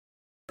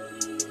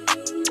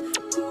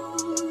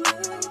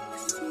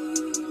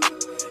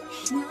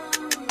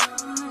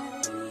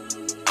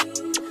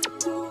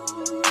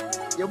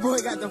boy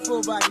got the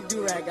full body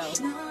do-rag out.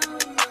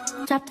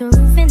 Drop the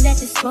roof and let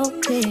the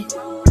smoke clear.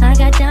 I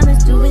got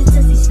diamonds doing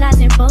sissy slides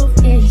in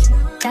both ears.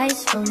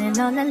 Dice rolling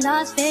on the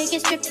Las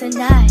Vegas strip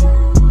tonight.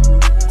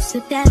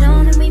 Slip that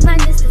on and we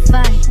might miss the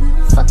fight.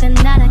 Fuck a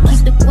night, I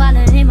keep the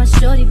koala in my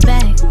shorty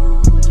bag.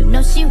 You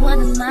know she one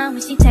of mine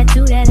when she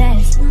tattoo that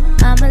ass.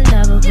 I'm a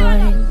lover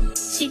boy,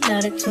 she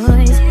love the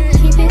toys.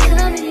 Keep it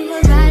coming, you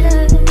a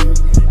rider.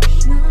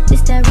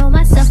 Just that roll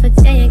myself a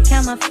day and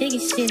count my figure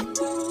shit.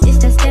 It's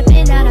that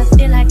stepping out, I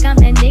feel like I'm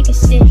that nigga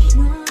shit.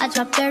 I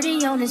drop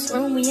 30 on this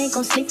room, we ain't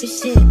gon' sleep for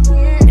shit.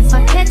 If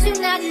I catch you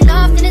nodding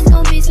off, then it's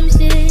gon' be some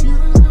shit.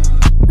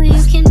 Well,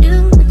 you can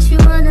do what you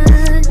wanna,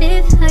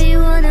 live how you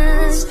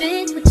wanna,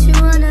 spit what you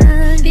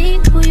wanna, be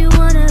who you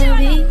wanna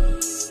be.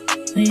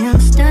 We don't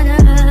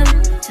stunner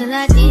till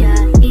I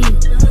D.I.E.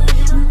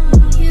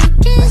 You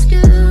can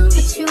do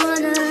what you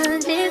wanna,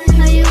 live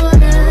how you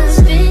wanna,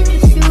 spit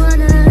what you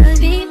wanna,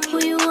 be who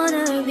you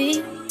wanna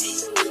be.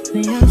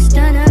 We don't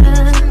stunner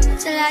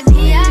till I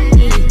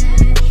D.I.E.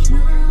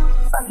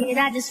 Fuck it,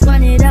 I just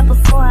run it up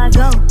before I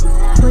go.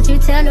 Would you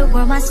tell the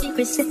world my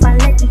secrets if I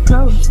let you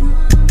close?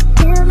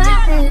 Feel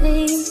my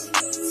babies,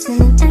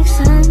 sending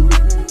action.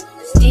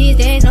 These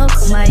days no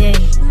kumaye,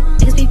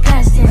 niggas be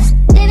blasting.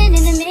 Living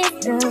in the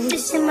middle,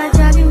 this shit might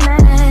drive you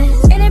mad.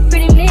 Ain't it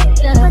pretty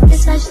middle, but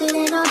this life shit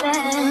ain't all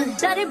bad.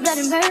 Bloody,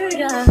 bloody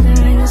murder,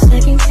 there ain't no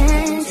second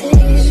chances.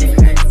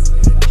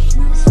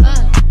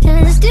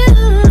 Just do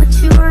what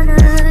you wanna,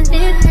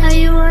 live how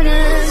you wanna,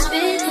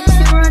 spit what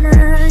you wanna,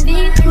 be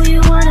who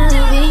you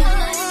wanna be.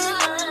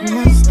 And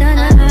I'm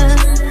stunner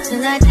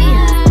till I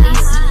D.I.E.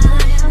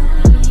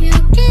 You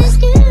can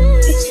do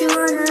what you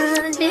wanna,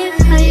 live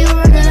how you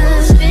wanna,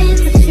 spit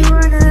what you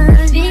wanna,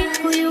 be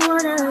who you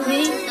wanna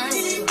be.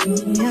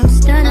 And I'm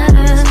stunner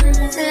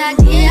till I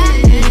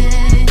D.I.E.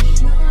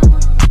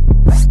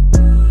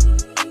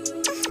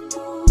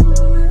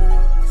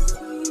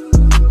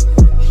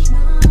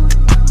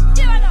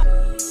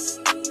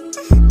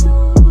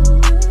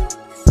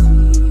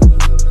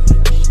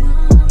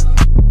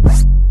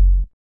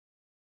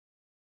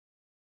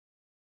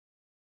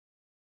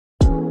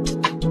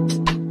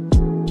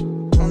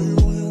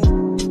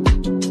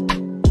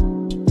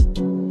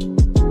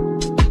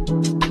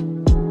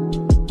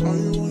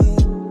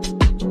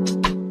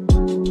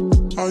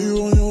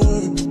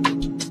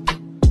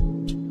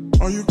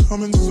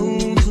 Coming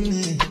soon to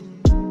me.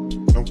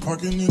 No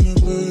parking in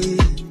LA,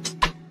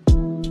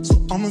 so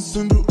I'ma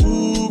send an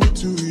Uber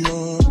to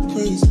your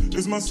place.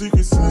 It's my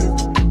secret safe,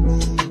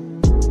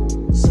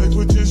 safe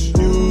with just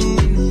you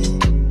and me.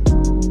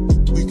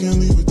 We can't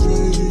leave a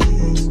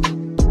trace.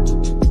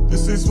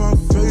 This is my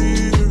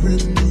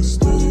favorite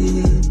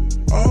mistake.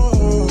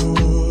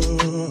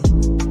 Oh,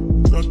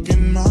 look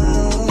in my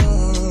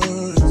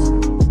eyes.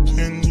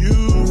 Can you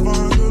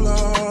find the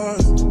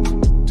lies?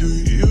 Do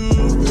you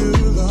feel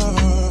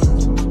alive?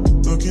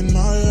 Look in my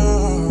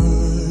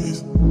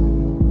eyes.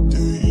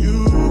 Do you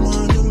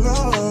mind the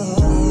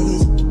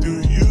lies? Do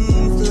you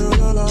feel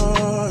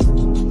alive?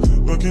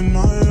 Look in my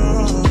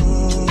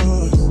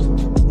eyes.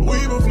 We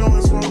both know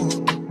it's wrong,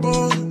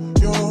 but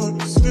you're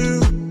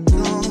still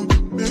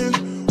coming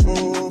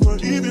over.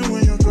 Even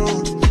when you're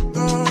gone,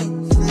 the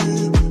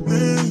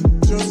feeling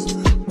just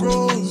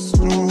grows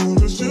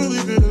stronger. She'll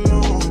leave it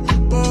alone,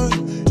 but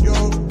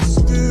you're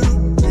still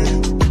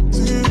getting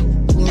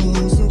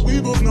closer. We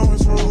both know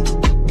it's wrong,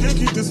 can't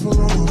keep this for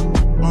long.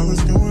 All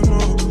that's going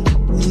on,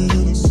 put it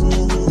in a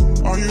song.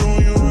 Are you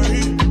on your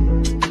way?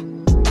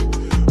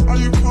 Are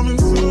you coming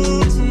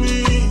soon to me?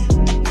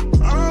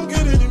 I'm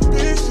getting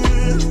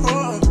impatient.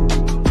 Oh,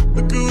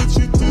 look at what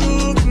you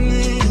do to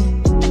me.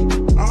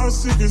 Our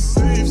secret's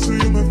safe, so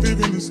you're my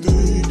favorite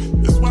mistake.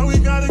 That's why we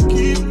gotta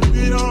keep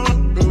it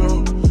on the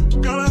low.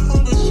 Got a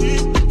hunger she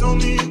don't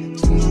need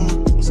to know.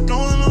 What's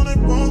going on, it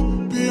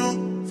won't be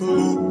on for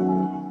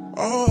long.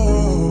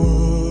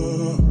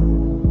 Oh,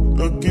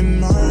 look in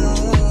my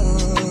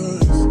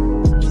eyes.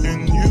 Can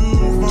you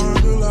find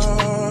the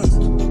lies?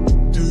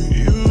 Do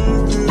you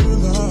feel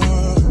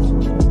alive?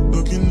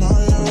 Look in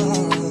my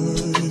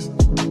eyes.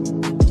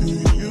 Do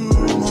you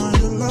mind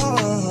the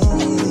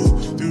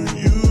lies? Do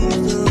you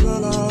feel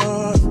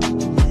alive?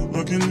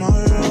 Look in my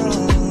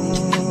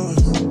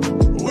eyes.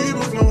 We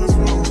both know it's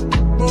wrong,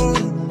 but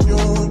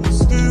you're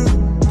still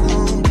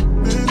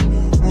coming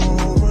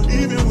over.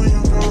 Even when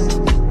you're gone,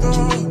 the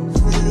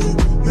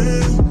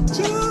feeling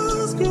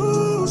just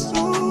grows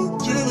strong.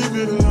 You leave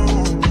it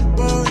alone,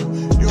 but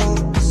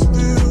you're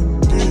still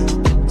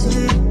getting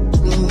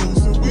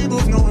closer. We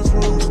both know it's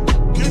wrong,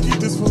 can't keep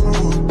this for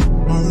long.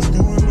 All that's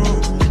going on,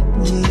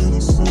 put it in a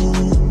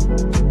song.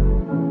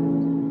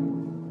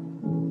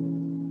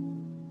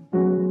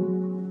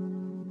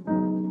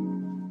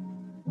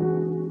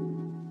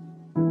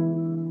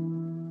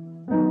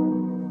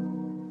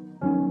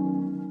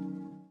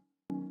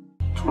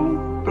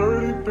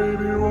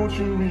 Baby, won't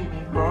you meet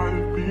me by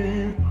the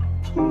beam?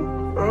 Too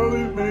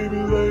early, maybe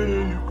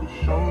later you could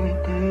show me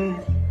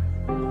things.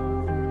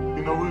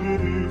 You know what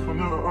it is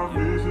whenever I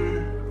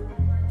visit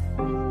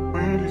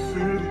Windy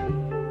City.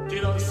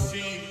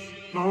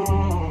 No,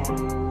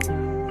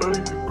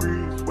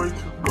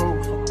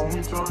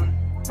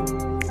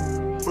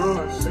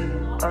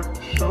 at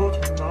the show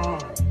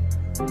tonight?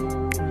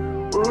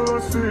 Will I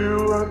see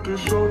you at the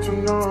show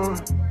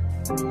tonight?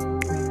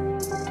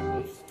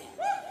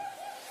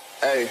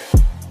 Hey.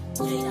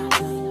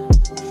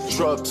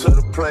 Truck to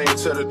the plane,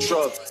 to the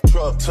truck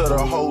to the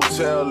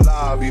hotel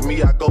lobby.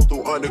 Me, I go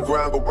through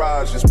underground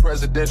garages,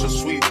 presidential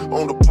suite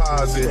on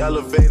deposit,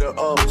 elevator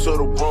up to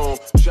the room,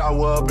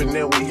 shower up and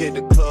then we hit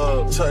the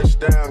club.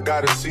 Touchdown,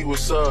 gotta see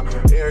what's up.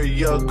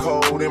 Area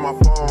code in my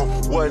phone.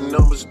 What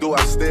numbers do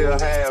I still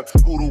have?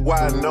 Who do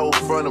I know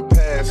from the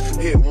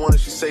past? Hit one,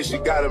 she say she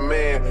got a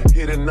man.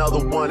 Hit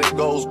another one, it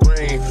goes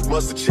green.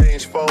 Must've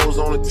changed foes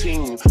on the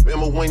team.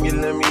 Remember when you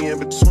let me in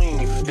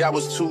between? That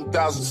was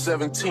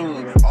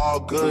 2017. All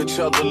good,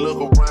 chugga,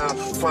 look around,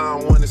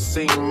 find one to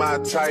see my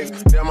type.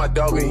 Damn, my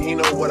dog and he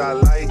know what I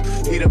like.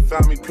 He done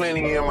found me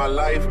plenty in my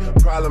life.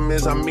 Problem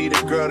is I meet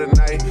a girl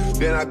tonight,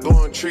 then I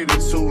go and treat her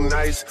too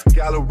nice.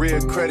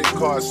 Galleria credit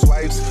card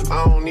swipes.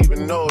 I don't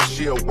even know if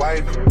she a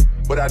wife,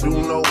 but I do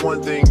know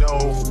one thing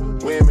though.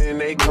 Women,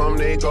 they come,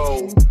 they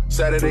go.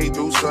 Saturday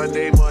through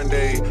Sunday,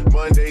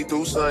 Monday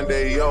through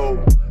Sunday,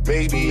 yo.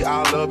 Maybe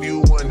I'll love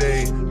you one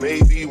day,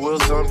 maybe we'll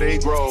someday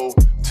grow.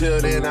 Till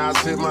then, I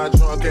sit my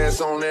drunk ass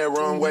on that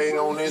runway,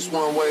 on this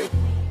one way.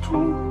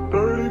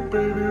 2:30,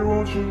 baby,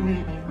 won't you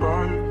meet me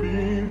by the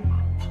beam?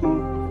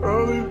 Too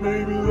early,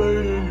 maybe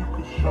later, you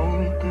could show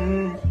me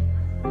things.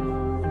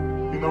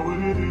 You know what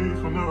it is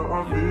whenever I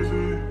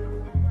visit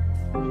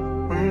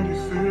Windy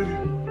City,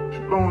 she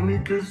blowing me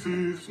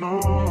kisses, no.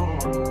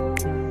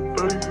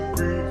 30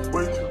 degrees,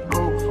 way too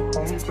cold, so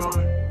hold me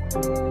tight.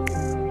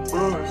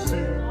 Will I see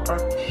you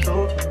at the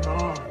show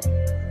tonight?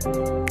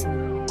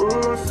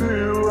 Will I see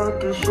you at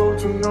the show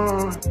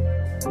tonight?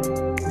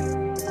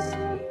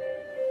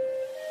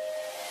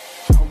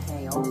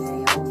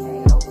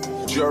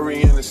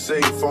 Jury in the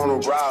safe on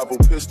arrival,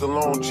 pistol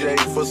on Jay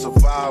for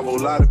survival. A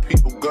lot of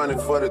people gunning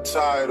for the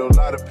title, a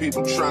lot of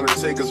people trying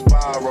to take us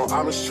viral.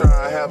 I'm just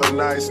trying to have a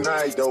nice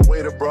night though.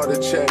 Waiter brought a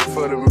check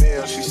for the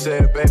meal. She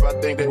said, babe, I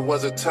think that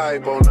was a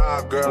typo.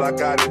 Nah, girl, I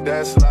got it,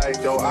 that's like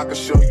though. I can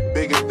show you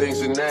bigger things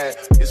than that.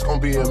 It's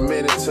gonna be a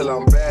minute till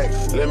I'm back.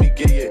 Let me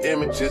get you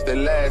images that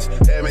last.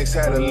 Amex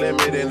had a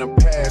limit in the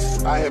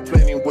past. I had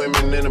plenty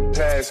women in the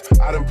past.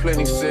 I done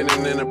plenty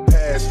sinning in the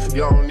past.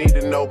 Y'all don't need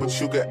to know,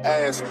 but you can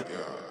ask.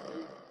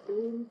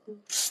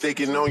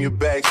 Sticking on your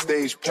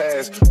backstage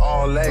pass,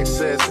 all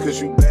access, cause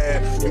you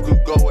bad. You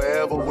could go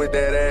wherever with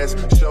that ass.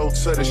 Show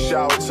to the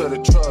shower, to the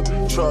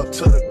truck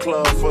to the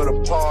club for the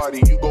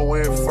party. You go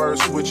in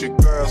first with your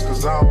girls,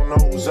 cause I don't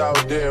know who's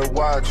out there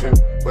watching.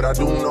 But I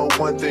do know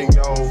one thing,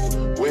 yo.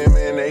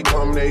 Women, they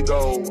come, they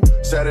go.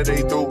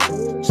 Saturday through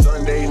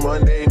Sunday,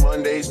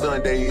 Monday,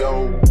 Sunday,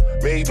 yo.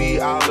 Maybe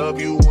I'll love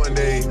you one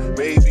day,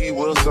 maybe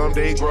we'll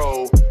someday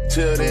grow.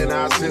 Till then,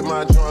 I sit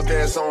my drunk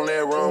ass on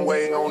that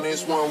runway, on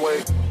this one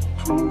way.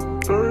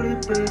 2:30,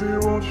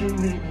 baby, won't you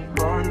meet me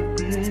by the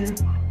beam?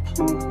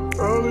 Too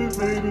early,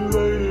 maybe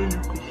later, you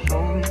could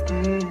show me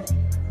things.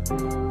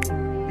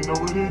 You know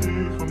what it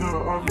is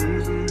whenever I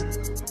visit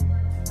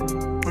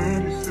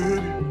Windy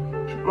City,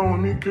 she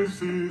blowing me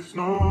kisses,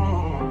 no.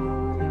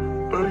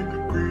 30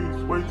 degrees,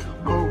 way too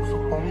cold, so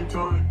hold me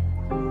tight.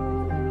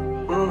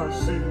 Will I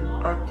see you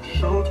at the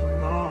show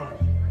tonight?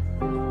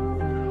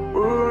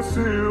 Will I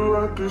see you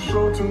at the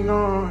show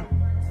tonight?